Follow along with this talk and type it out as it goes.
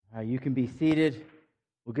You can be seated.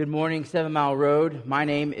 Well, good morning, 7 Mile Road. My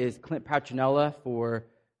name is Clint Patronella, for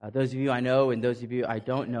those of you I know and those of you I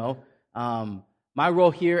don't know. My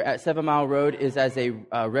role here at 7 Mile Road is as a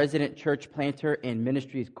resident church planter and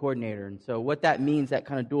ministries coordinator. And so what that means, that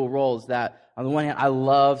kind of dual role, is that on the one hand, I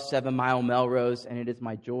love 7 Mile Melrose, and it is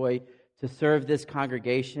my joy to serve this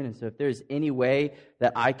congregation. And so if there's any way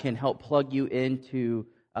that I can help plug you into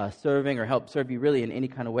serving or help serve you really in any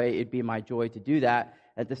kind of way, it'd be my joy to do that.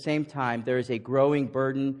 At the same time, there is a growing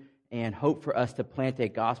burden and hope for us to plant a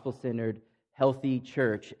gospel-centered, healthy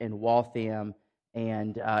church in Waltham.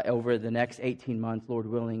 And over the next 18 months, Lord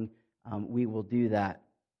willing, we will do that.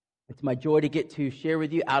 It's my joy to get to share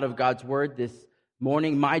with you out of God's Word this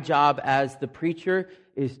morning. My job as the preacher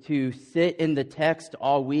is to sit in the text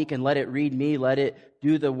all week and let it read me, let it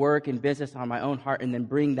do the work and business on my own heart, and then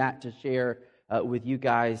bring that to share with you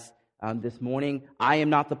guys this morning. I am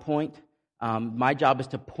not the point. My job is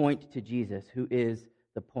to point to Jesus, who is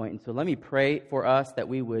the point. And so let me pray for us that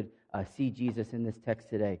we would see Jesus in this text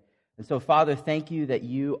today. And so, Father, thank you that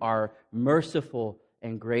you are merciful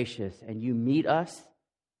and gracious, and you meet us.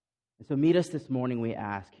 And so meet us this morning, we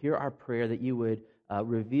ask. Hear our prayer that you would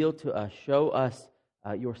reveal to us, show us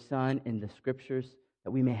your Son in the Scriptures, that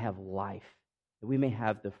we may have life, that we may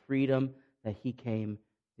have the freedom that he came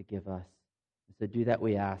to give us. And so do that,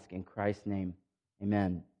 we ask, in Christ's name.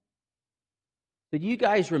 Amen. So do you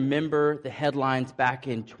guys remember the headlines back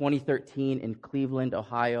in 2013 in Cleveland,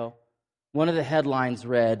 Ohio? One of the headlines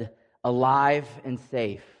read, "Alive and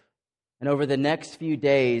Safe." And over the next few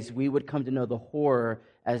days, we would come to know the horror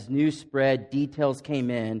as news spread, details came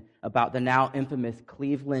in about the now infamous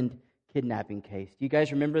Cleveland kidnapping case. Do you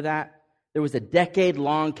guys remember that? There was a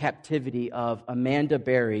decade-long captivity of Amanda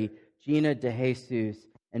Berry, Gina DeJesus,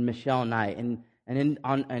 and Michelle Knight. And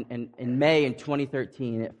in May in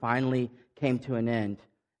 2013, it finally came to an end.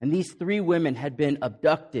 And these three women had been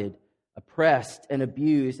abducted, oppressed, and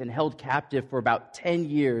abused, and held captive for about 10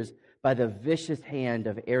 years by the vicious hand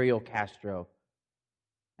of Ariel Castro.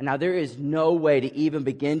 And now there is no way to even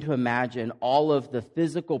begin to imagine all of the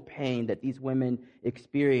physical pain that these women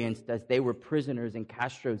experienced as they were prisoners in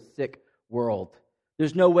Castro's sick world.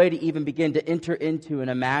 There's no way to even begin to enter into and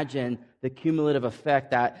imagine the cumulative effect,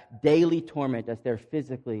 that daily torment as they're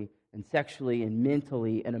physically and sexually and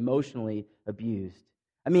mentally and emotionally abused.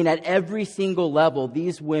 I mean, at every single level,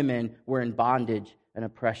 these women were in bondage and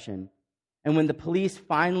oppression. And when the police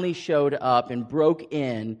finally showed up and broke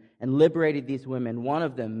in and liberated these women, one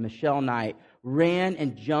of them, Michelle Knight, ran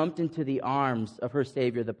and jumped into the arms of her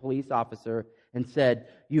savior, the police officer, and said,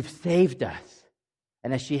 "You've saved us."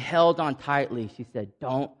 And as she held on tightly, she said,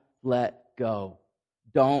 "Don't let go.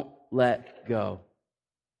 Don't let go."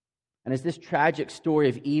 And as this tragic story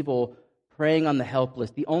of evil preying on the helpless,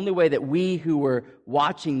 the only way that we who were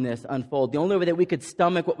watching this unfold, the only way that we could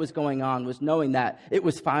stomach what was going on was knowing that it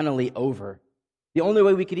was finally over. The only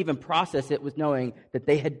way we could even process it was knowing that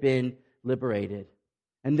they had been liberated.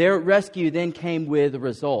 And their rescue then came with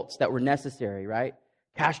results that were necessary, right?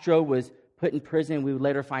 Castro was put in prison. We would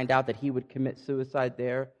later find out that he would commit suicide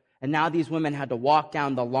there. And now these women had to walk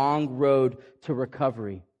down the long road to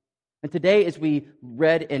recovery. And today, as we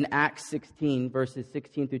read in Acts 16, verses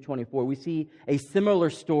 16 through 24, we see a similar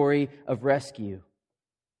story of rescue.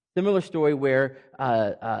 Similar story where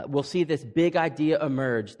we'll see this big idea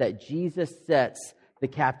emerge that Jesus sets the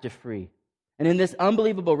captive free. And in this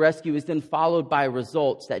unbelievable rescue is then followed by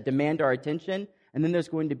results that demand our attention, and then there's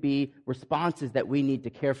going to be responses that we need to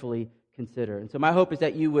carefully consider. And so my hope is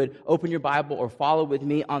that you would open your Bible or follow with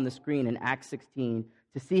me on the screen in Acts 16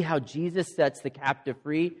 to see how Jesus sets the captive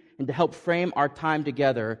free, and to help frame our time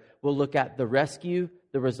together, we'll look at the rescue,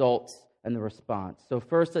 the results, and the response. So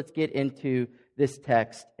first, let's get into this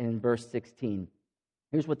text in verse 16.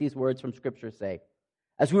 Here's what these words from Scripture say.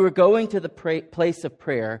 "As we were going to the place of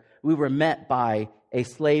prayer, we were met by a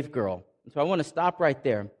slave girl." And so I want to stop right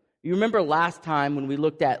there. You remember last time when we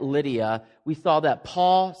looked at Lydia, we saw that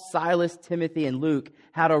Paul, Silas, Timothy, and Luke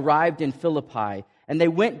had arrived in Philippi, and they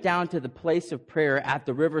went down to the place of prayer at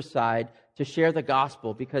the riverside to share the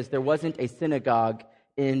gospel because there wasn't a synagogue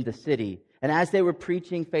in the city. And as they were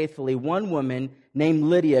preaching faithfully, one woman named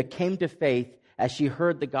Lydia came to faith as she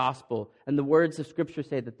heard the gospel. And the words of Scripture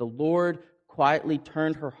say that the Lord quietly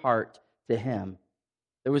turned her heart to him.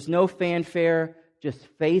 There was no fanfare, just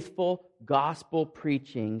faithful gospel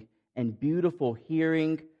preaching and beautiful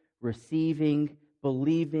hearing, receiving,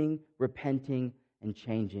 believing, repenting, and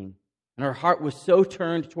changing. And her heart was so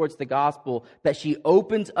turned towards the gospel that she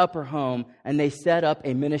opens up her home and they set up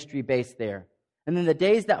a ministry base there. And then the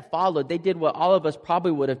days that followed, they did what all of us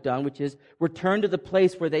probably would have done, which is return to the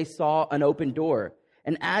place where they saw an open door.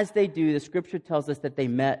 And as they do, the scripture tells us that they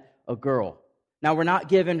met a girl. Now, we're not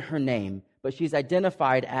given her name, but she's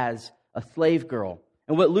identified as a slave girl.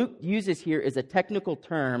 And what Luke uses here is a technical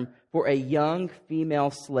term for a young female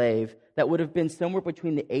slave that would have been somewhere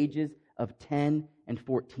between the ages of 10 and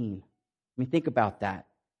 14. I mean, think about that.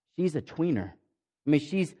 She's a tweener. I mean,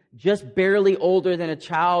 she's just barely older than a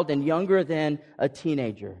child and younger than a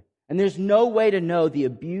teenager. And there's no way to know the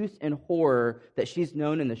abuse and horror that she's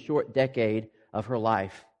known in the short decade of her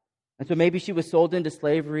life. And so maybe she was sold into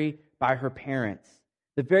slavery by her parents.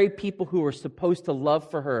 The very people who were supposed to love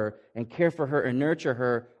for her and care for her and nurture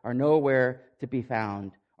her are nowhere to be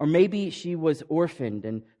found. Or maybe she was orphaned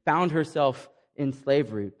and found herself in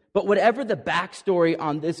slavery. But whatever the backstory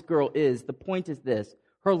on this girl is, the point is this: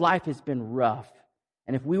 her life has been rough.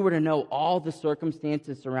 And if we were to know all the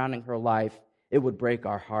circumstances surrounding her life, it would break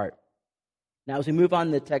our heart. Now, as we move on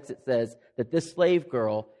in the text, it says that this slave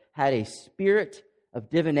girl had a spirit of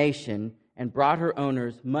divination and brought her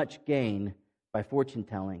owners much gain by fortune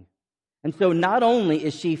telling. And so not only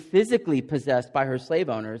is she physically possessed by her slave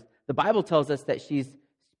owners, the Bible tells us that she's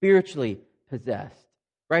spiritually possessed.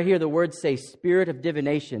 Right here, the words say spirit of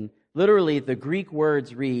divination. Literally, the Greek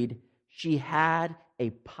words read, she had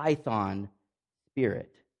a python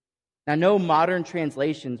spirit. Now, no modern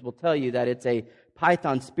translations will tell you that it's a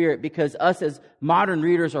python spirit, because us as modern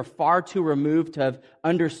readers are far too removed to have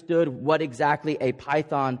understood what exactly a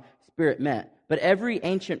python spirit meant. But every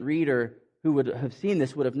ancient reader who would have seen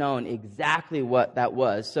this would have known exactly what that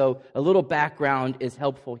was. So a little background is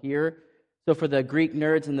helpful here. So for the Greek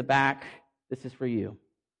nerds in the back, this is for you.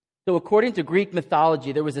 So according to Greek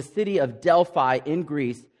mythology, there was a city of Delphi in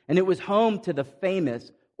Greece, and it was home to the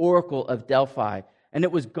famous Oracle of Delphi. And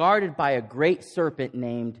it was guarded by a great serpent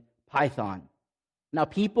named Python. Now,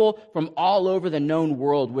 people from all over the known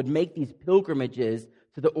world would make these pilgrimages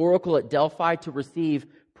to the Oracle at Delphi to receive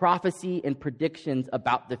prophecy and predictions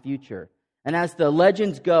about the future. And as the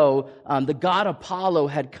legends go, the god Apollo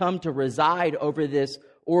had come to reside over this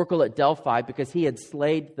Oracle at Delphi because he had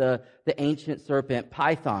slayed the ancient serpent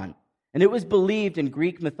Python. And it was believed in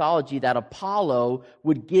Greek mythology that Apollo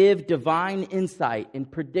would give divine insight and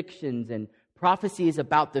predictions and prophecies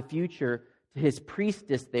about the future to his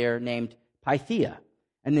priestess there named Pythia.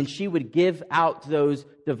 And then she would give out those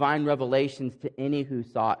divine revelations to any who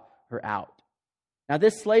sought her out. Now,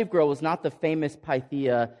 this slave girl was not the famous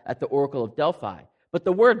Pythia at the Oracle of Delphi, but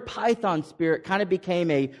the word python spirit kind of became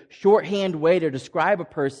a shorthand way to describe a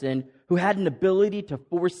person who had an ability to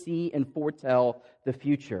foresee and foretell the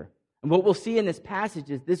future. And what we'll see in this passage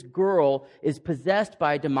is this girl is possessed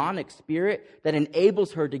by a demonic spirit that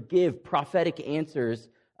enables her to give prophetic answers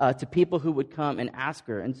to people who would come and ask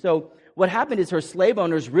her. And so what happened is her slave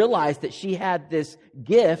owners realized that she had this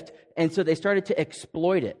gift, and so they started to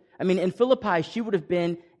exploit it. I mean, in Philippi, she would have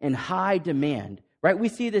been in high demand, right? We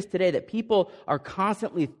see this today, that people are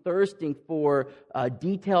constantly thirsting for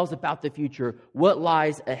details about the future, what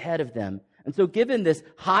lies ahead of them. And so given this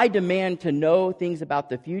high demand to know things about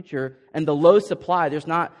the future and the low supply, there's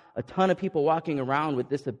not a ton of people walking around with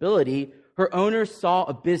this ability, her owners saw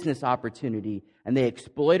a business opportunity and they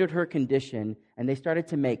exploited her condition and they started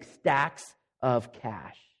to make stacks of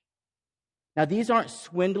cash. Now, these aren't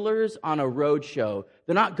swindlers on a road show.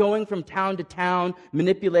 They're not going from town to town,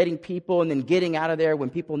 manipulating people and then getting out of there when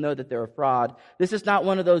people know that they're a fraud. This is not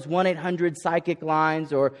one of those 1-800 psychic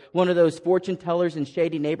lines or one of those fortune tellers in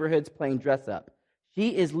shady neighborhoods playing dress up. She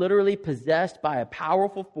is literally possessed by a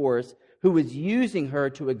powerful force who is using her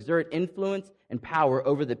to exert influence and power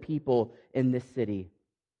over the people in this city.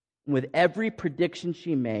 And with every prediction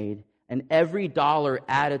she made and every dollar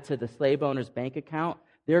added to the slave owner's bank account,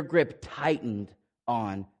 their grip tightened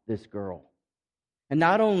on this girl. And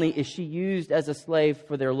not only is she used as a slave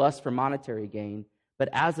for their lust for monetary gain, but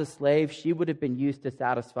as a slave, she would have been used to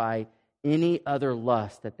satisfy any other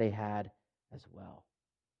lust that they had as well.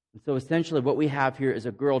 And so essentially what we have here is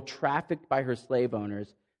a girl trafficked by her slave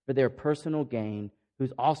owners for their personal gain,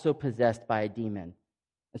 who's also possessed by a demon.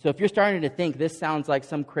 And so if you're starting to think this sounds like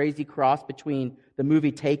some crazy cross between the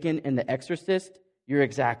movie Taken and The Exorcist, you're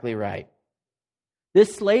exactly right.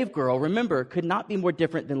 This slave girl, remember, could not be more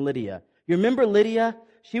different than Lydia. You remember Lydia?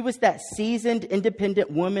 She was that seasoned, independent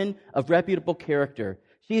woman of reputable character.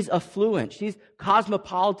 She's affluent. She's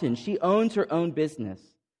cosmopolitan. She owns her own business.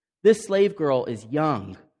 This slave girl is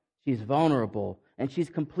young. She's vulnerable. And she's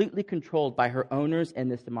completely controlled by her owners and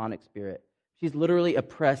this demonic spirit. She's literally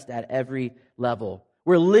oppressed at every level.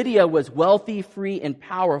 Where Lydia was wealthy, free, and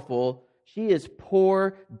powerful, she is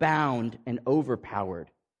poor, bound, and overpowered.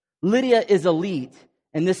 Lydia is elite,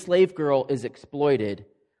 and this slave girl is exploited.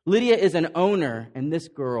 Lydia is an owner, and this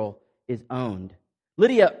girl is owned.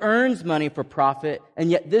 Lydia earns money for profit, and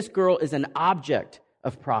yet this girl is an object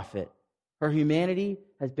of profit. Her humanity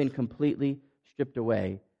has been completely stripped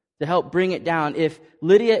away. To help bring it down, if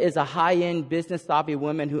Lydia is a high-end, business-savvy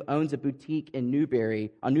woman who owns a boutique in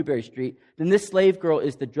on Newberry Street, then this slave girl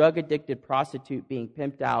is the drug-addicted prostitute being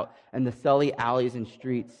pimped out in the sully alleys and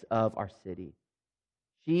streets of our city.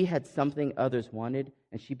 She had something others wanted,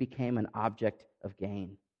 and she became an object of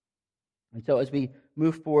gain. And so as we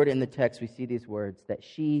move forward in the text, we see these words, that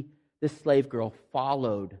this slave girl,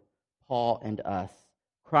 followed Paul and us,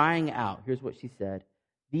 crying out. Here's what she said.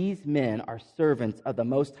 These men are servants of the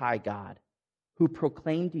Most High God, who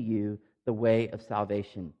proclaim to you the way of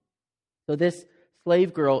salvation. So this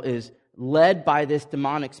slave girl is led by this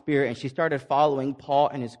demonic spirit, and she started following Paul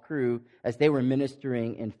and his crew as they were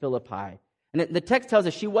ministering in Philippi. And the text tells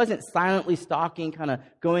us she wasn't silently stalking, kind of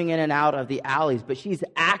going in and out of the alleys, but she's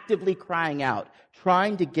actively crying out,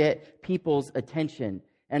 trying to get people's attention.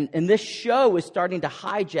 And this show is starting to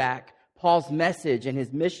hijack Paul's message and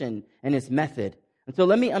his mission and his method. And so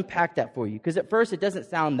let me unpack that for you, because at first it doesn't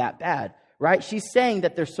sound that bad, right? She's saying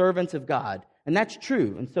that they're servants of God, and that's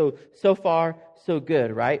true. And so far, so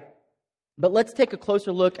good, right? But let's take a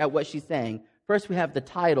closer look at what she's saying. First, we have the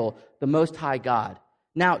title, the Most High God.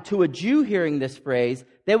 Now, to a Jew hearing this phrase,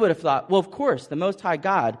 they would have thought, well, of course, the Most High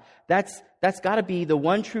God, that's got to be the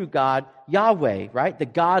one true God, Yahweh, right? The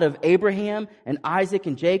God of Abraham and Isaac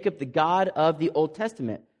and Jacob, the God of the Old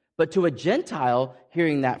Testament. But to a Gentile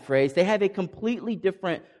hearing that phrase, they have a completely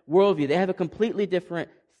different worldview. They have a completely different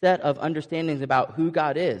set of understandings about who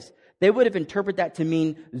God is. They would have interpreted that to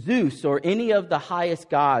mean Zeus or any of the highest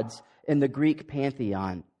gods in the Greek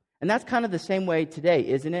pantheon. And that's kind of the same way today,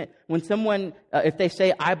 isn't it? When someone, if they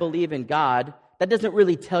say, I believe in God, that doesn't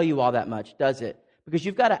really tell you all that much, does it? Because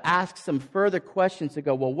you've got to ask some further questions to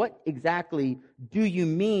go, well, what exactly do you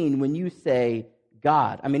mean when you say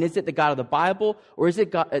God? I mean, is it the God of the Bible, or is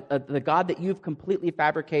it the God that you've completely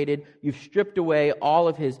fabricated? You've stripped away all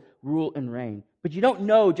of his rule and reign. But you don't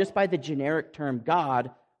know just by the generic term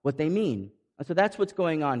God what they mean. And so that's what's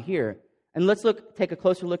going on here. And let's take a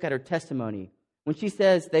closer look at her testimony. When she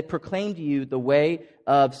says, they proclaim to you the way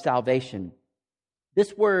of salvation.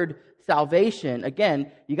 This word salvation,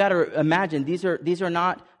 again, you got to imagine these are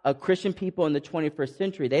not Christian people in the 21st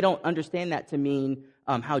century. They don't understand that to mean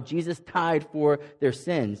how Jesus died for their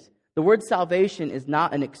sins. The word salvation is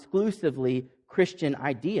not an exclusively Christian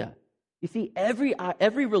idea. You see,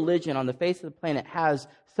 every religion on the face of the planet has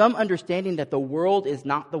some understanding that the world is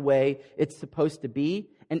not the way it's supposed to be,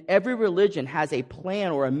 and every religion has a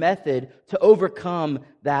plan or a method to overcome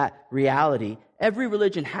that reality. Every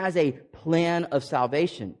religion has a plan of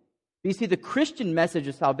salvation. But you see, the Christian message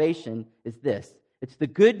of salvation is this. It's the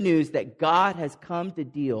good news that God has come to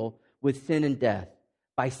deal with sin and death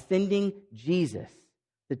by sending Jesus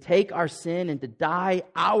to take our sin and to die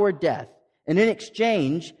our death, and in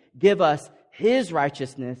exchange, give us his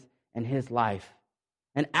righteousness and his life.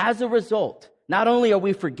 And as a result, not only are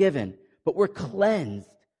we forgiven, but we're cleansed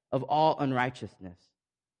of all unrighteousness.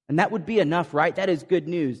 And that would be enough, right? That is good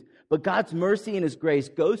news. But God's mercy and his grace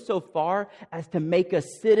goes so far as to make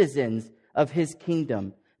us citizens of his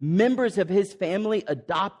kingdom, members of his family,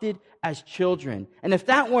 adopted as children. And if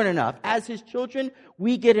that weren't enough, as his children,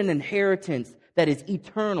 we get an inheritance that is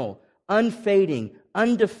eternal, unfading,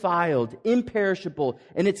 undefiled, imperishable,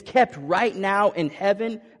 and it's kept right now in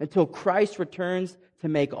heaven until Christ returns to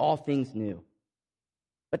make all things new.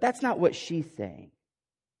 But that's not what she's saying.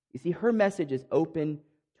 You see, her message is open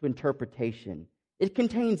to interpretation. It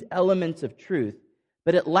contains elements of truth,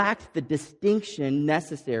 but it lacks the distinction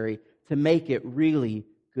necessary to make it really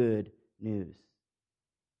good news.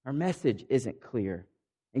 Her message isn't clear,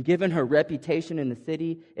 and given her reputation in the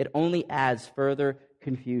city, it only adds further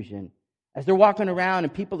confusion. As they're walking around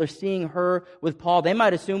and people are seeing her with Paul, they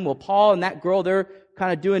might assume, well, Paul and that girl, they're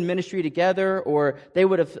kind of doing ministry together, or they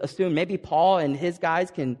would have assumed maybe Paul and his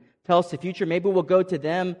guys can tell us the future. Maybe we'll go to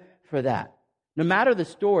them for that. No matter the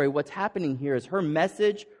story, what's happening here is her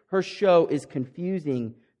message, her show is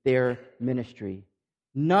confusing their ministry.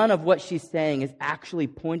 None of what she's saying is actually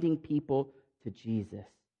pointing people to Jesus.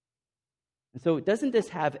 And so doesn't this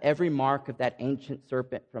have every mark of that ancient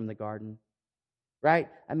serpent from the garden? Right?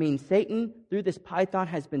 I mean, Satan, through this python,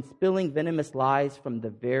 has been spilling venomous lies from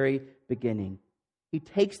the very beginning. He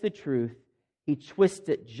takes the truth, he twists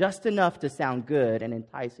it just enough to sound good and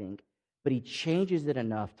enticing, but he changes it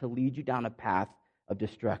enough to lead you down a path of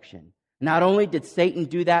destruction. Not only did Satan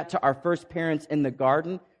do that to our first parents in the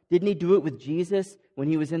garden, didn't he do it with Jesus when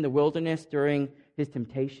he was in the wilderness during his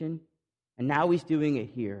temptation? And now he's doing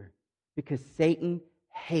it here because Satan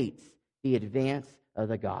hates the advance of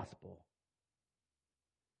the gospel.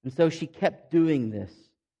 And so she kept doing this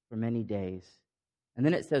for many days. And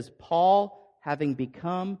then it says, Paul, having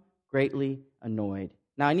become greatly annoyed.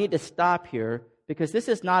 Now, I need to stop here because this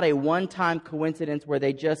is not a one-time coincidence where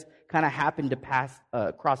they just kind of happened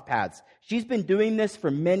to cross paths. She's been doing this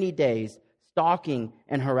for many days, stalking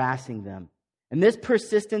and harassing them. And this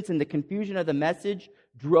persistence and the confusion of the message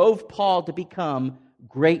drove Paul to become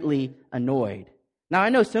greatly annoyed. Now, I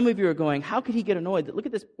know some of you are going, how could he get annoyed? Look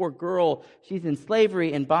at this poor girl. She's in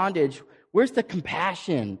slavery and bondage. Where's the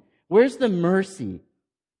compassion? Where's the mercy?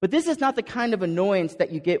 But this is not the kind of annoyance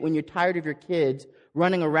that you get when you're tired of your kids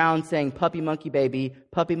running around saying puppy monkey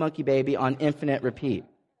baby on infinite repeat.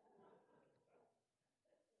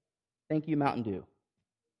 Thank you, Mountain Dew.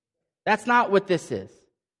 That's not what this is.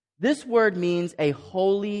 This word means a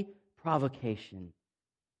holy provocation.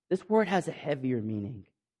 This word has a heavier meaning.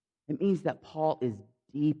 It means that Paul is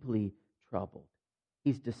deeply troubled.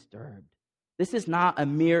 He's disturbed. This is not a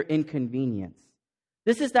mere inconvenience.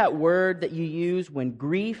 This is that word that you use when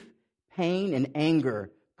grief, pain, and anger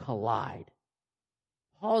collide.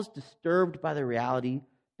 Paul's disturbed by the reality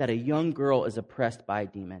that a young girl is oppressed by a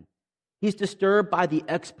demon. He's disturbed by the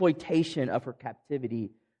exploitation of her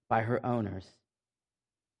captivity by her owners.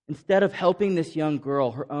 Instead of helping this young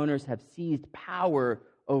girl, her owners have seized power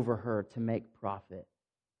over her to make profit.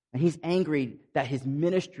 And he's angry that his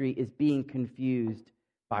ministry is being confused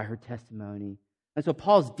by her testimony. And so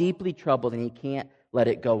Paul's deeply troubled and he can't let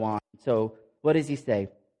it go on. So what does he say?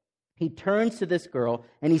 He turns to this girl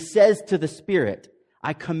and he says to the spirit,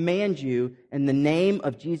 I command you in the name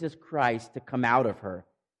of Jesus Christ to come out of her.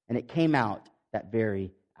 And it came out that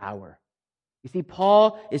very hour. You see,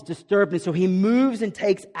 Paul is disturbed, and so he moves and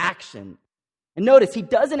takes action. And notice, he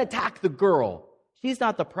doesn't attack the girl. She's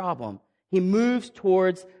not the problem. He moves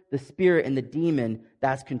towards the spirit and the demon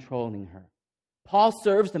that's controlling her. Paul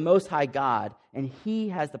serves the Most High God, and he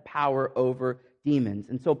has the power over demons.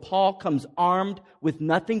 And so Paul comes armed with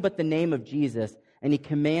nothing but the name of Jesus, and he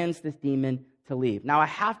commands this demon to leave. Now, I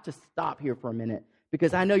have to stop here for a minute,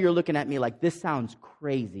 because I know you're looking at me like, this sounds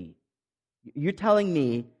crazy. You're telling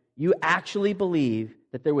me you actually believe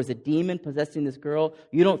that there was a demon possessing this girl?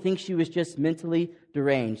 You don't think she was just mentally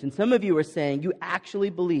deranged? And some of you are saying you actually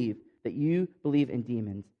believe that you believe in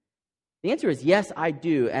demons. The answer is yes, I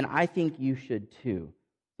do, and I think you should too.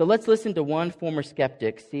 So let's listen to one former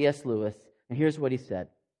skeptic, C.S. Lewis, and here's what he said.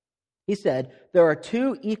 He said, there are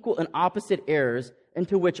two equal and opposite errors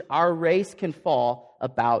into which our race can fall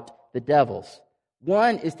about the devils.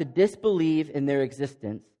 One is to disbelieve in their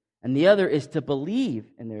existence, and the other is to believe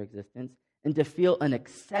in their existence and to feel an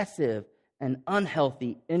excessive and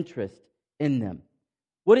unhealthy interest in them.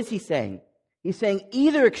 What is he saying? He's saying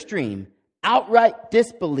either extreme, outright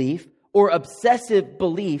disbelief or obsessive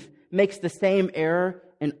belief, makes the same error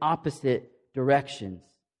in opposite directions.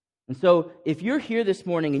 And so if you're here this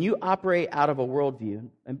morning and you operate out of a worldview,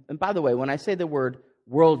 and by the way, when I say the word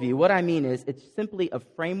worldview, what I mean is it's simply a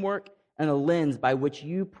framework and a lens by which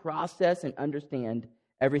you process and understand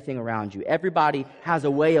everything around you. Everybody has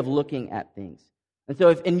a way of looking at things. And so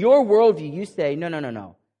if in your worldview you say,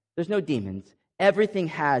 no, there's no demons, everything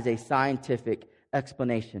has a scientific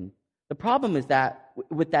explanation. The problem is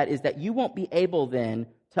that you won't be able then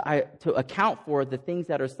to account for the things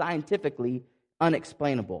that are scientifically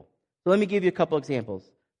unexplainable. So let me give you a couple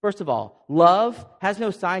examples. First of all, love has no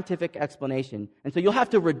scientific explanation. And so you'll have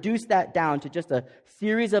to reduce that down to just a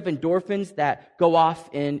series of endorphins that go off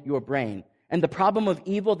in your brain. And the problem of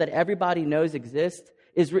evil that everybody knows exists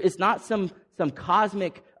is not some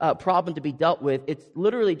cosmic problem to be dealt with. It's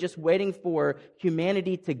literally just waiting for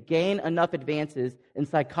humanity to gain enough advances in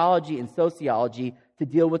psychology and sociology to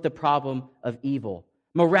deal with the problem of evil.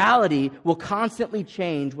 Morality will constantly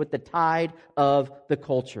change with the tide of the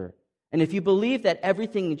culture. And if you believe that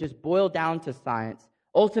everything just boiled down to science,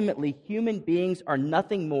 ultimately human beings are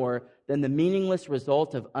nothing more than the meaningless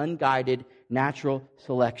result of unguided natural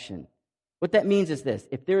selection. What that means is this: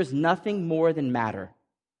 if there is nothing more than matter,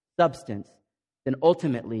 substance, then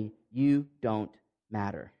ultimately you don't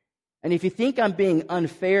matter. And if you think I'm being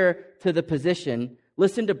unfair to the position,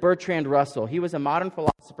 listen to Bertrand Russell. He was a modern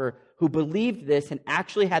philosopher who believed this and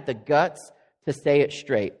actually had the guts to say it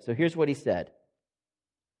straight. So here's what he said.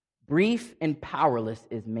 Brief and powerless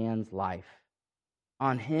is man's life.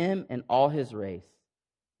 On him and all his race,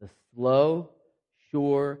 the slow,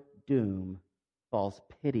 sure doom falls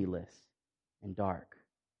pitiless and dark.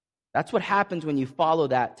 That's what happens when you follow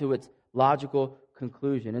that to its logical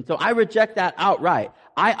conclusion. And so I reject that outright.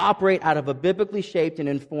 I operate out of a biblically shaped and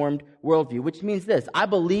informed worldview, which means this: I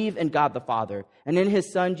believe in God the Father and in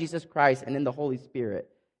His Son, Jesus Christ, and in the Holy Spirit.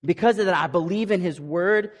 Because of that, I believe in his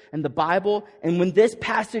word and the Bible. And when this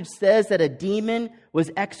passage says that a demon was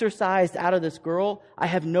exorcised out of this girl, I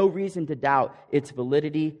have no reason to doubt its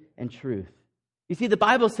validity and truth. You see, the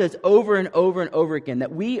Bible says over and over and over again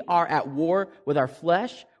that we are at war with our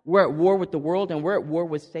flesh, we're at war with the world, and we're at war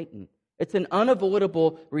with Satan. It's an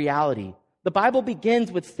unavoidable reality. The Bible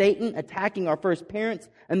begins with Satan attacking our first parents,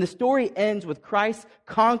 and the story ends with Christ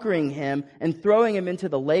conquering him and throwing him into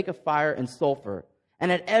the lake of fire and sulfur.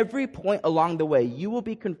 And at every point along the way, you will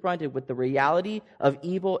be confronted with the reality of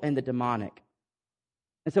evil and the demonic.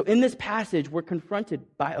 And so in this passage, we're confronted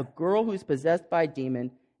by a girl who's possessed by a demon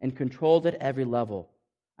and controlled at every level.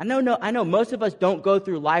 I know most of us don't go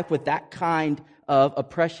through life with that kind of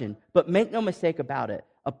oppression, but make no mistake about it.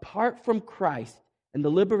 Apart from Christ and the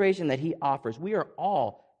liberation that he offers, we are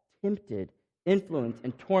all tempted, influenced,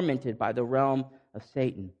 and tormented by the realm of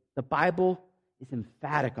Satan. The Bible is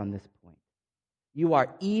emphatic on this point. You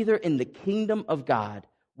are either in the kingdom of God,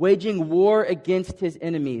 waging war against his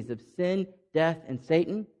enemies of sin, death, and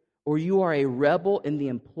Satan, or you are a rebel in the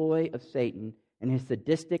employ of Satan in his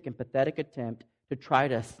sadistic and pathetic attempt to try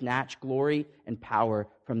to snatch glory and power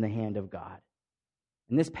from the hand of God.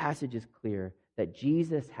 And this passage is clear that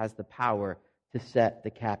Jesus has the power to set the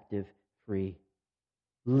captive free.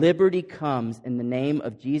 Liberty comes in the name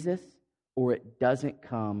of Jesus, or it doesn't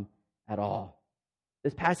come at all.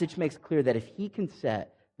 This passage makes clear that if he can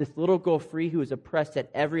set this little girl free who is oppressed at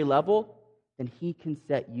every level, then he can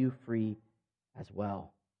set you free as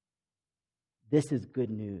well. This is good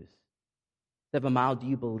news. 7 Mile, do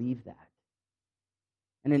you believe that?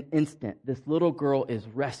 In an instant, this little girl is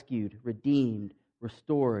rescued, redeemed,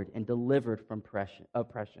 restored, and delivered from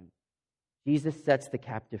oppression. Jesus sets the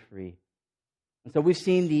captive free. And so we've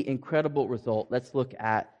seen the incredible result. Let's look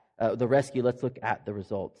at the rescue. Let's look at the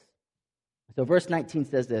results. So verse 19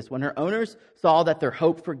 says this: when her owners saw that their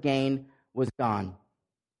hope for gain was gone.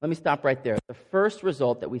 Let me stop right there. The first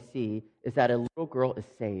result that we see is that a little girl is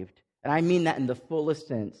saved. And I mean that in the fullest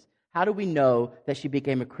sense. How do we know that she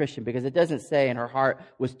became a Christian? Because it doesn't say, and her heart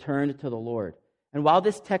was turned to the Lord. And while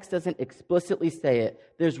this text doesn't explicitly say it,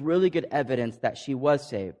 there's really good evidence that she was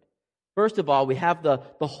saved. First of all, we have the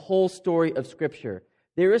whole story of Scripture.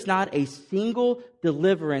 There is not a single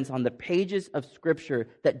deliverance on the pages of Scripture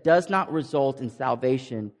that does not result in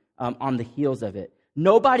salvation on the heels of it.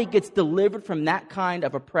 Nobody gets delivered from that kind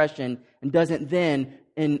of oppression and doesn't then,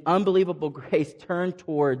 in unbelievable grace, turn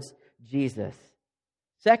towards Jesus.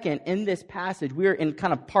 Second, in this passage, we're in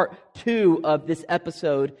kind of part 2 of this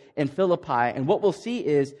episode in Philippi, and what we'll see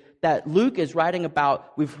is that Luke is writing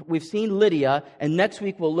about, we've seen Lydia, and next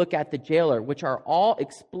week we'll look at the jailer, which are all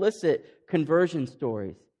explicit conversion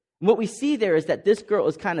stories. And what we see there is that this girl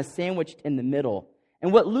is kind of sandwiched in the middle.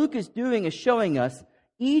 And what Luke is doing is showing us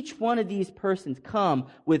each one of these persons come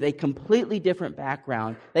with a completely different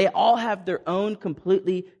background. They all have their own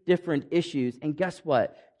completely different issues. And guess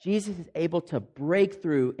what? Jesus is able to break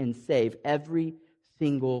through and save every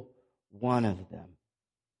single one of them.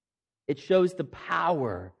 It shows the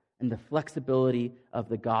power and the flexibility of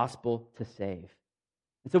the gospel to save.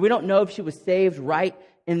 And so we don't know if she was saved right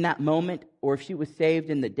in that moment or if she was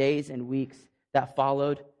saved in the days and weeks that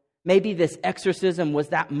followed. Maybe this exorcism was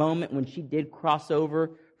that moment when she did cross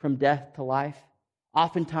over from death to life.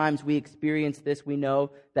 Oftentimes we experience this. We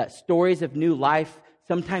know that stories of new life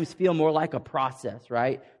sometimes feel more like a process,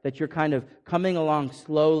 right? That you're kind of coming along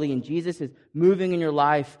slowly and Jesus is moving in your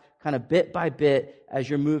life kind of bit by bit as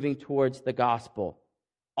you're moving towards the gospel.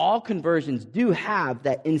 All conversions do have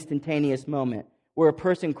that instantaneous moment where a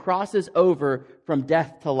person crosses over from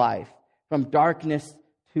death to life, from darkness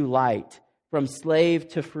to light, from slave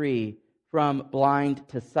to free, from blind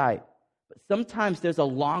to sight. But sometimes there's a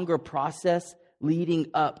longer process leading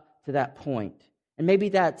up to that point. And maybe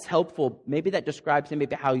that's helpful. Maybe that describes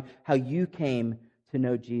maybe how you came to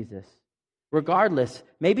know Jesus. Regardless,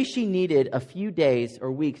 maybe she needed a few days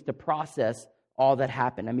or weeks to process all that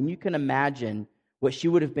happened. I mean, you can imagine what she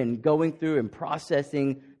would have been going through and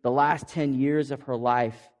processing the last 10 years of her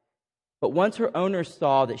life. But once her owners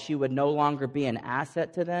saw that she would no longer be an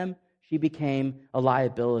asset to them, she became a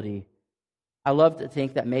liability. I love to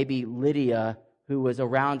think that maybe Lydia, who was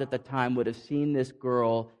around at the time, would have seen this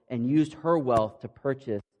girl and used her wealth to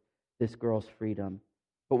purchase this girl's freedom.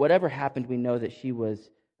 But whatever happened, we know that she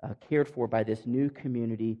was cared for by this new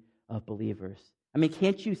community of believers. I mean,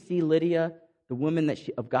 can't you see Lydia, the woman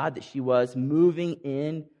of God that she was, moving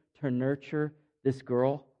in to nurture this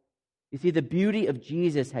girl? You see, the beauty of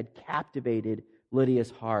Jesus had captivated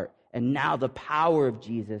Lydia's heart, and now the power of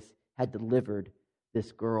Jesus had delivered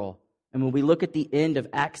this girl. And when we look at the end of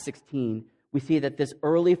Acts 16, we see that this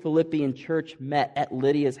early Philippian church met at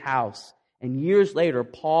Lydia's house. And years later,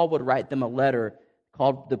 Paul would write them a letter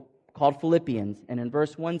called Philippians. And in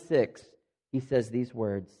verse 1:6, he says these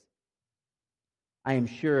words, I am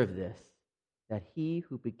sure of this, that he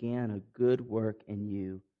who began a good work in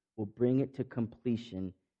you will bring it to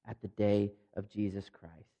completion at the day of Jesus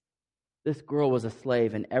Christ. This girl was a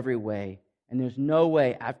slave in every way, and there's no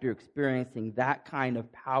way after experiencing that kind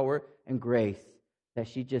of power and grace that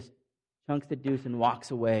she just chunks the deuce and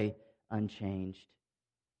walks away unchanged.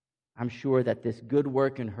 I'm sure that this good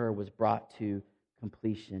work in her was brought to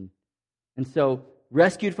completion. And so,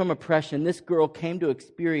 rescued from oppression, this girl came to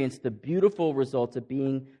experience the beautiful results of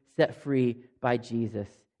being set free by Jesus.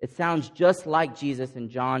 It sounds just like Jesus in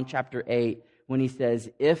John chapter 8 when he says,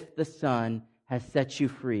 if the Son has set you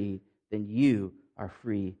free, then you are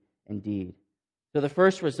free indeed. So the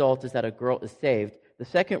first result is that a girl is saved. The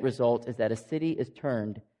second result is that a city is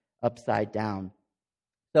turned upside down.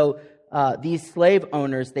 So these slave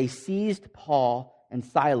owners, they seized Paul and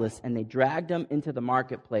Silas and they dragged them into the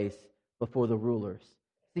marketplace before the rulers.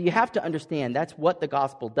 So you have to understand that's what the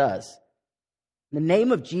gospel does. The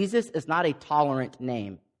name of Jesus is not a tolerant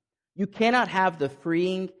name. You cannot have the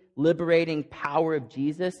freeing, liberating power of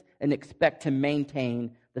Jesus and expect to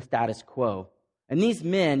maintain the status quo. And these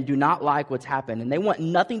men do not like what's happened, and they want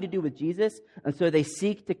nothing to do with Jesus, and so they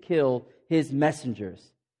seek to kill his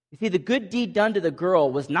messengers. You see, the good deed done to the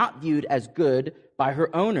girl was not viewed as good by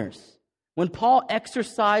her owners. When Paul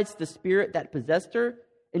exorcised the spirit that possessed her,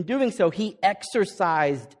 in doing so, he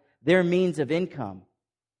exorcised their means of income.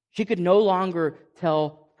 She could no longer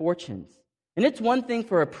tell fortunes. And it's one thing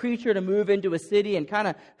for a preacher to move into a city and kind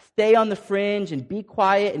of stay on the fringe and be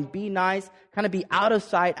quiet and be nice, kind of be out of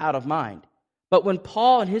sight, out of mind. But when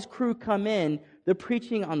Paul and his crew come in, they're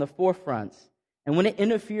preaching on the forefronts. And when it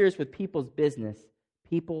interferes with people's business,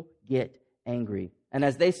 people get angry. And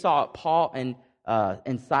as they saw it, Paul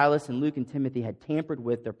and Silas and Luke and Timothy had tampered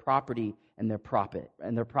with their property and their profit.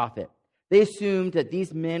 They assumed that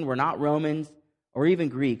these men were not Romans or even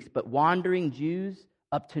Greeks, but wandering Jews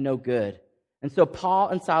up to no good. And so Paul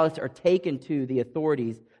and Silas are taken to the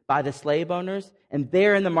authorities by the slave owners, and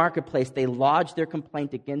there in the marketplace, they lodge their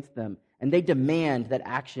complaint against them, and they demand that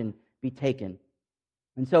action be taken.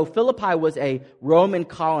 And so Philippi was a Roman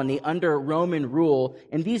colony under Roman rule,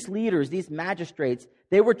 and these leaders, these magistrates,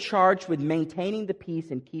 they were charged with maintaining the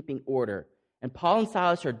peace and keeping order. And Paul and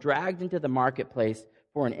Silas are dragged into the marketplace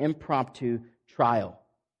for an impromptu trial.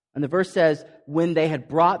 And the verse says, when they had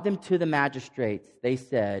brought them to the magistrates, they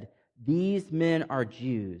said, these men are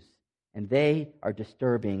Jews, and they are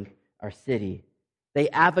disturbing our city. They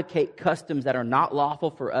advocate customs that are not lawful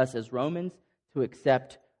for us as Romans to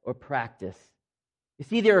accept or practice. You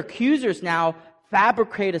see, their accusers now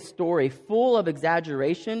fabricate a story full of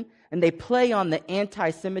exaggeration, and they play on the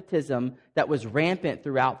anti-Semitism that was rampant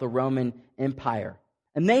throughout the Roman Empire.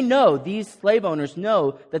 And they know, these slave owners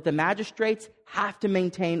know, that the magistrates have to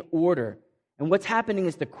maintain order. And what's happening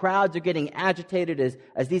is the crowds are getting agitated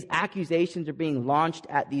as these accusations are being launched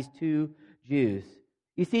at these two Jews.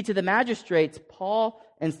 You see, to the magistrates, Paul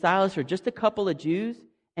and Silas are just a couple of Jews,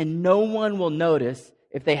 and no one will notice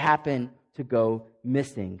if they happen to go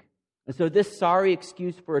missing. And so this sorry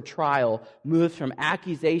excuse for a trial moves from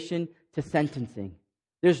accusation to sentencing.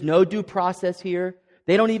 There's no due process here.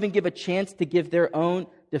 They don't even give a chance to give their own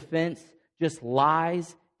defense, just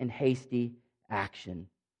lies and hasty action.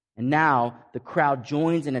 And now the crowd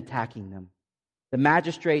joins in attacking them. The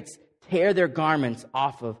magistrates tear their garments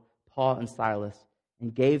off of Paul and Silas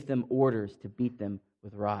and gave them orders to beat them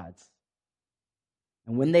with rods.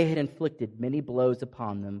 And when they had inflicted many blows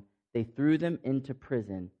upon them, they threw them into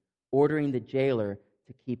prison, ordering the jailer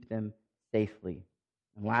to keep them safely.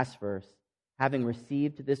 And last verse, having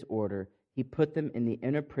received this order, he put them in the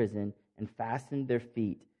inner prison and fastened their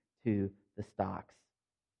feet to the stocks.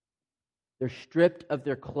 They're stripped of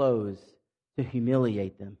their clothes to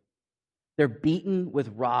humiliate them. They're beaten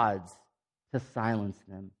with rods to silence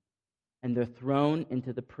them. And they're thrown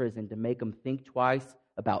into the prison to make them think twice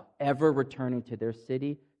about ever returning to their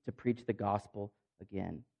city to preach the gospel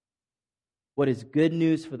again. What is good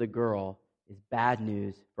news for the girl is bad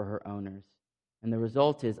news for her owners. And the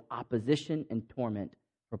result is opposition and torment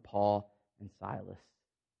for Paul and Silas.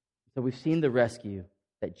 So we've seen the rescue,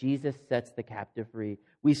 that Jesus sets the captive free.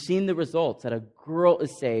 We've seen the results, that a girl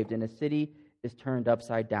is saved and a city is turned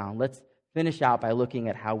upside down. Let's finish out by looking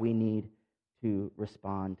at how we need to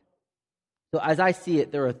respond. So as I see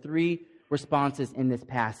it, there are three responses in this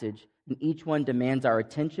passage, and each one demands our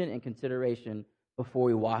attention and consideration before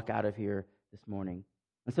we walk out of here this morning.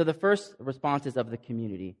 And so the first response is of the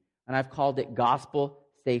community, and I've called it gospel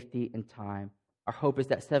safety, and time. Our hope is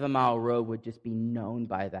that 7 Mile Road would just be known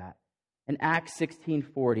by that. In Acts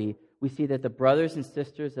 16:40, we see that the brothers and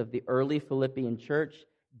sisters of the early Philippian church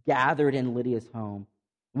gathered in Lydia's home.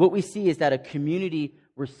 What we see is that a community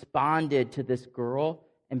responded to this girl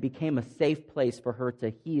and became a safe place for her to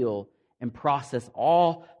heal and process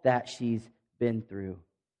all that she's been through.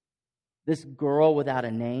 This girl without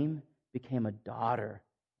a name became a daughter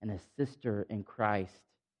and a sister in Christ,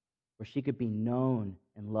 where she could be known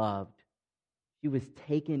and loved. She was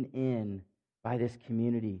taken in by this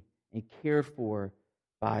community and cared for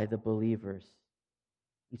by the believers.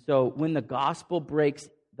 And so when the gospel breaks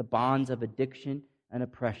the bonds of addiction and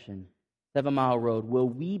oppression, 7 Mile Road, will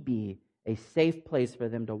we be a safe place for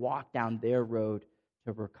them to walk down their road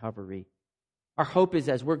to recovery? Our hope is,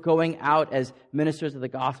 as we're going out as ministers of the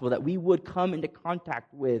gospel, that we would come into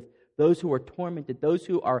contact with those who are tormented, those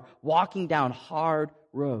who are walking down hard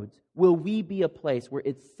roads. Will we be a place where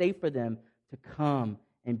it's safe for them to come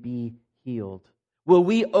and be healed? Will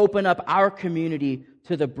we open up our community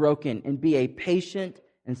to the broken and be a patient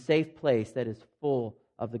and safe place that is full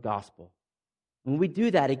of the gospel? When we do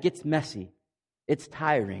that, it gets messy. It's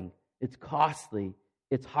tiring. It's costly.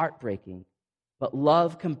 It's heartbreaking. But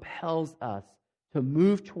love compels us to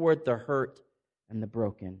move toward the hurt and the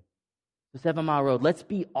broken. So 7 Mile Road, let's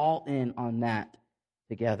be all in on that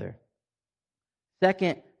together.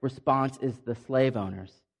 Second response is the slave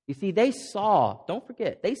owners. You see, they saw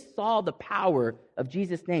the power of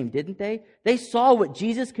Jesus' name, didn't they? They saw what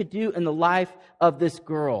Jesus could do in the life of this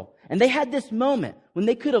girl. And they had this moment when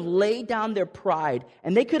they could have laid down their pride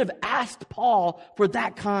and they could have asked Paul for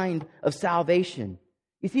that kind of salvation.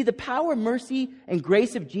 You see, the power, mercy, and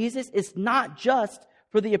grace of Jesus is not just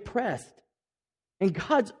for the oppressed. And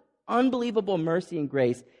God's unbelievable mercy and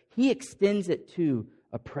grace, He extends it to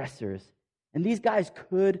oppressors. And these guys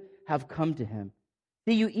could have come to Him.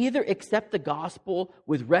 See, you either accept the gospel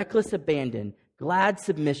with reckless abandon, glad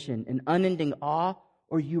submission, and unending awe,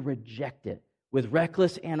 or you reject it with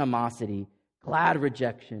reckless animosity, glad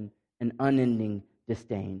rejection, and unending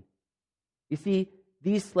disdain. You see,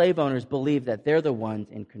 these slave owners believe that they're the ones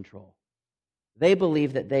in control. They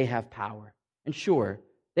believe that they have power. And sure,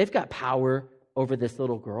 they've got power over this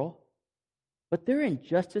little girl, but they're in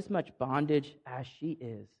just as much bondage as she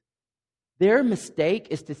is. Their mistake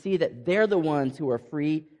is to see that they're the ones who are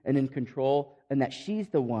free and in control, and that she's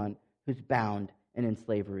the one who's bound and in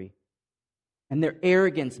slavery. And their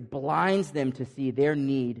arrogance blinds them to see their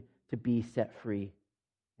need to be set free.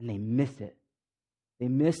 And they miss it. They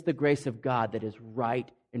miss the grace of God that is right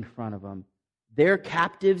in front of them. They're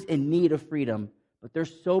captives in need of freedom, but they're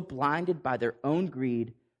so blinded by their own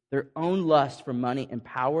greed, their own lust for money and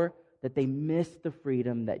power, that they miss the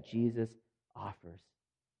freedom that Jesus offers.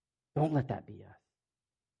 Don't let that be us.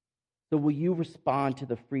 So will you respond to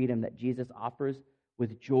the freedom that Jesus offers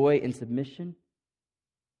with joy and submission,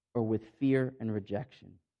 or with fear and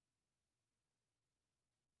rejection?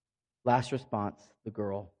 Last response, the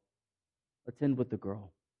girl. Let's end with the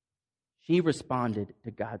girl. She responded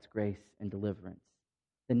to God's grace and deliverance.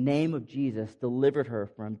 The name of Jesus delivered her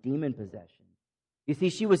from demon possession. You see,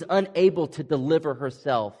 she was unable to deliver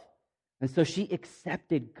herself, and so she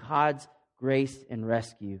accepted God's grace and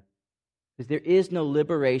rescue. Because there is no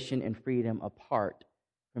liberation and freedom apart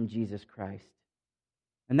from Jesus Christ.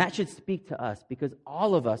 And that should speak to us, because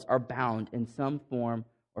all of us are bound in some form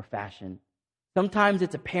or fashion. Sometimes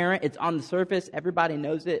it's apparent, it's on the surface, everybody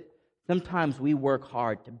knows it. Sometimes we work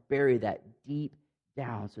hard to bury that deep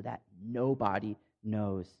down so that nobody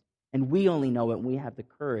knows. And we only know it when we have the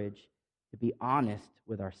courage to be honest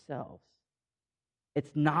with ourselves.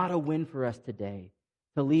 It's not a win for us today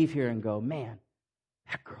to leave here and go, man,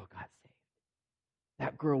 that girl got saved.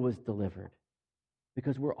 That girl was delivered.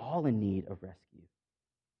 Because we're all in need of rescue.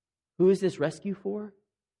 Who is this rescue for?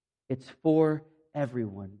 It's for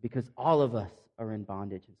everyone, because all of us are in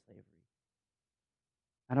bondage and slavery.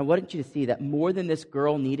 And I want you to see that more than this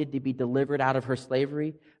girl needed to be delivered out of her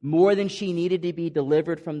slavery, more than she needed to be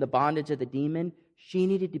delivered from the bondage of the demon, she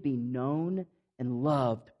needed to be known and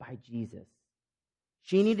loved by Jesus.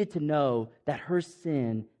 She needed to know that her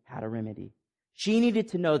sin had a remedy. She needed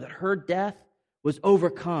to know that her death was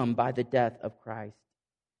overcome by the death of Christ.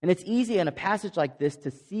 And it's easy in a passage like this to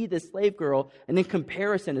see this slave girl and in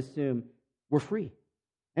comparison assume we're free.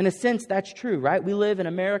 In a sense, that's true, right? We live in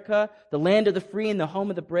America, the land of the free and the home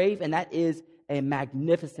of the brave, and that is a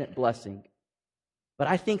magnificent blessing. But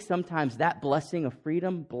I think sometimes that blessing of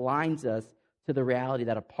freedom blinds us to the reality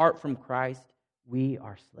that apart from Christ, we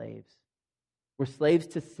are slaves. We're slaves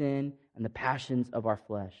to sin and the passions of our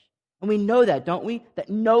flesh. And we know that, don't we? That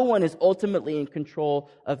no one is ultimately in control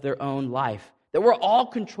of their own life. That we're all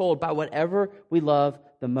controlled by whatever we love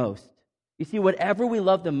the most. You see, whatever we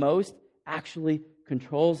love the most actually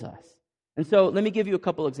controls us. And so let me give you a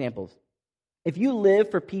couple examples. If you live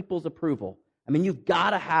for people's approval, you've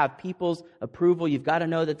got to have people's approval. You've got to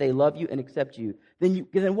know that they love you and accept you.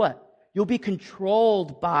 Then what? You'll be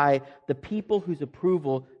controlled by the people whose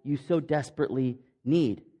approval you so desperately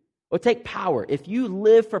need. Or take power. If you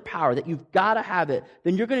live for power, that you've got to have it,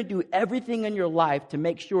 then you're going to do everything in your life to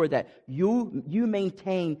make sure that you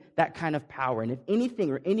maintain that kind of power. And if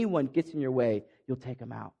anything or anyone gets in your way, you'll take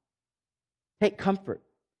them out. Take comfort.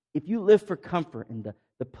 If you live for comfort and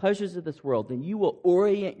the pleasures of this world, then you will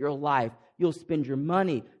orient your life. You'll spend your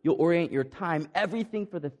money. You'll orient your time, everything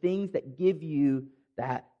for the things that give you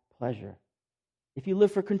that pleasure. If you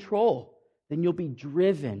live for control, then you'll be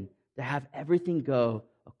driven to have everything go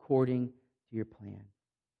according to your plan.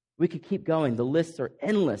 We could keep going. The lists are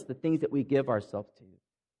endless, the things that we give ourselves to.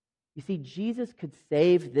 You see, Jesus could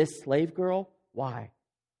save this slave girl. Why?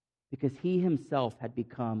 Because he himself had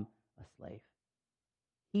become a slave.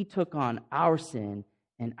 He took on our sin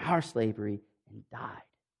and our slavery and died.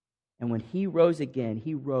 And when he rose again,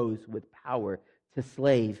 he rose with power to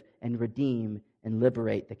slave and redeem and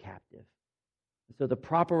liberate the captive. And so the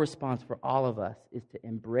proper response for all of us is to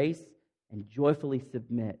embrace and joyfully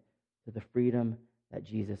submit to the freedom that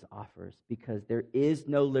Jesus offers, because there is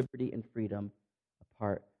no liberty and freedom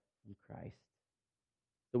apart from Christ.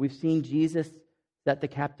 So we've seen Jesus set the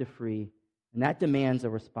captive free, and that demands a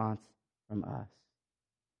response from us.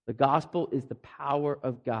 The gospel is the power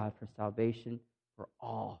of God for salvation for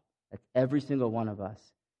all. That's every single one of us.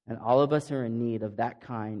 And all of us are in need of that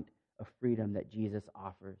kind of freedom that Jesus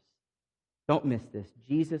offers. Don't miss this.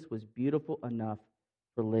 Jesus was beautiful enough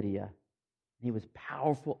for Lydia. He was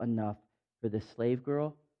powerful enough for the slave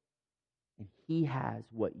girl. And he has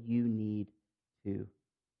what you need too.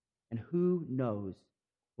 And who knows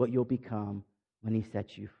what you'll become when he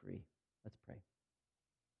sets you free. Let's pray.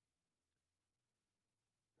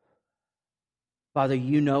 Father,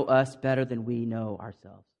 you know us better than we know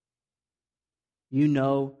ourselves. You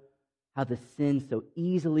know how the sin so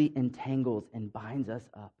easily entangles and binds us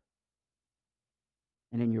up.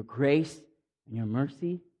 And in your grace and your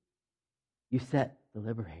mercy, you set the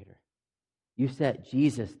liberator. You set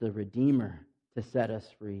Jesus, the Redeemer, to set us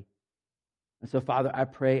free. And so, Father, I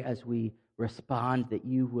pray as we respond that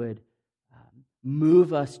you would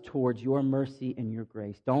move us towards your mercy and your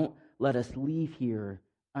grace. Don't let us leave here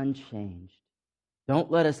unchanged.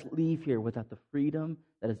 Don't let us leave here without the freedom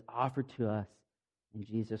that is offered to us in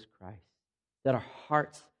Jesus Christ. Set our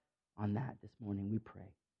hearts on that this morning, we pray.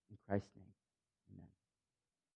 In Christ's name.